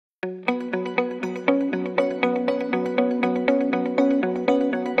My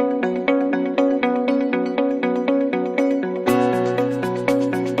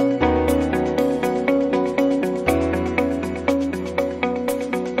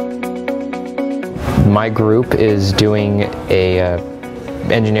group is doing a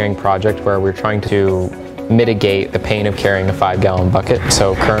engineering project where we're trying to mitigate the pain of carrying a 5-gallon bucket.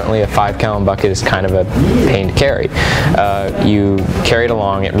 So currently a 5-gallon bucket is kind of a pain to carry. You carry it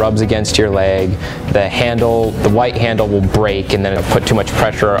along, it rubs against your leg, the handle, the white handle will break, and then it'll put too much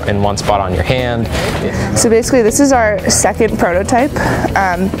pressure in one spot on your hand. So basically this is our second prototype.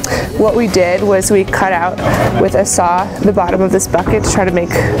 What we did was we cut out with a saw the bottom of this bucket to try to make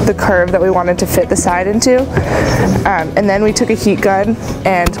the curve that we wanted to fit the side into. And then we took a heat gun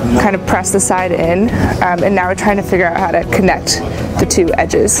and kind of pressed the side in. And now we're trying to figure out how to connect the two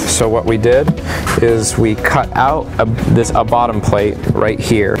edges. So what we did is we cut out a bottom plate right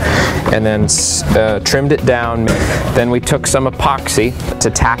here and then trimmed it down. Then we took some epoxy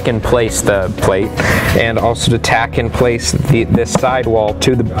to tack in place the plate and also to tack in place this sidewall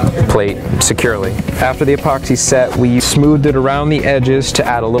to the plate securely. After the epoxy set, we smoothed it around the edges to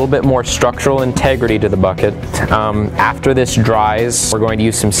add a little bit more structural integrity to the bucket. After this dries, we're going to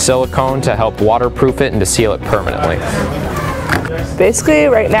use some silicone to help waterproof it and to seal it permanently. Basically,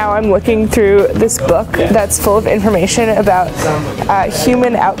 right now I'm looking through this book that's full of information about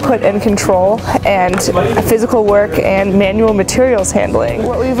human output and control and physical work and manual materials handling.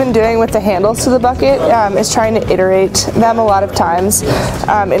 What we've been doing with the handles to the bucket is trying to iterate them a lot of times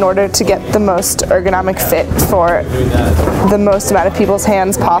in order to get the most ergonomic fit for the most amount of people's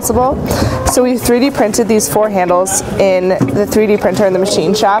hands possible. So we 3D printed these 4 handles in the 3D printer in the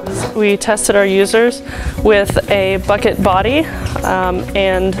machine shop. We tested our users with a bucket body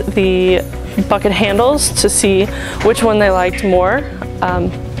and the bucket handles to see which one they liked more.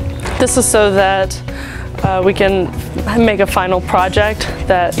 This is so that we can make a final project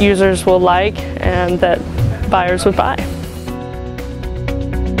that users will like and that buyers would buy.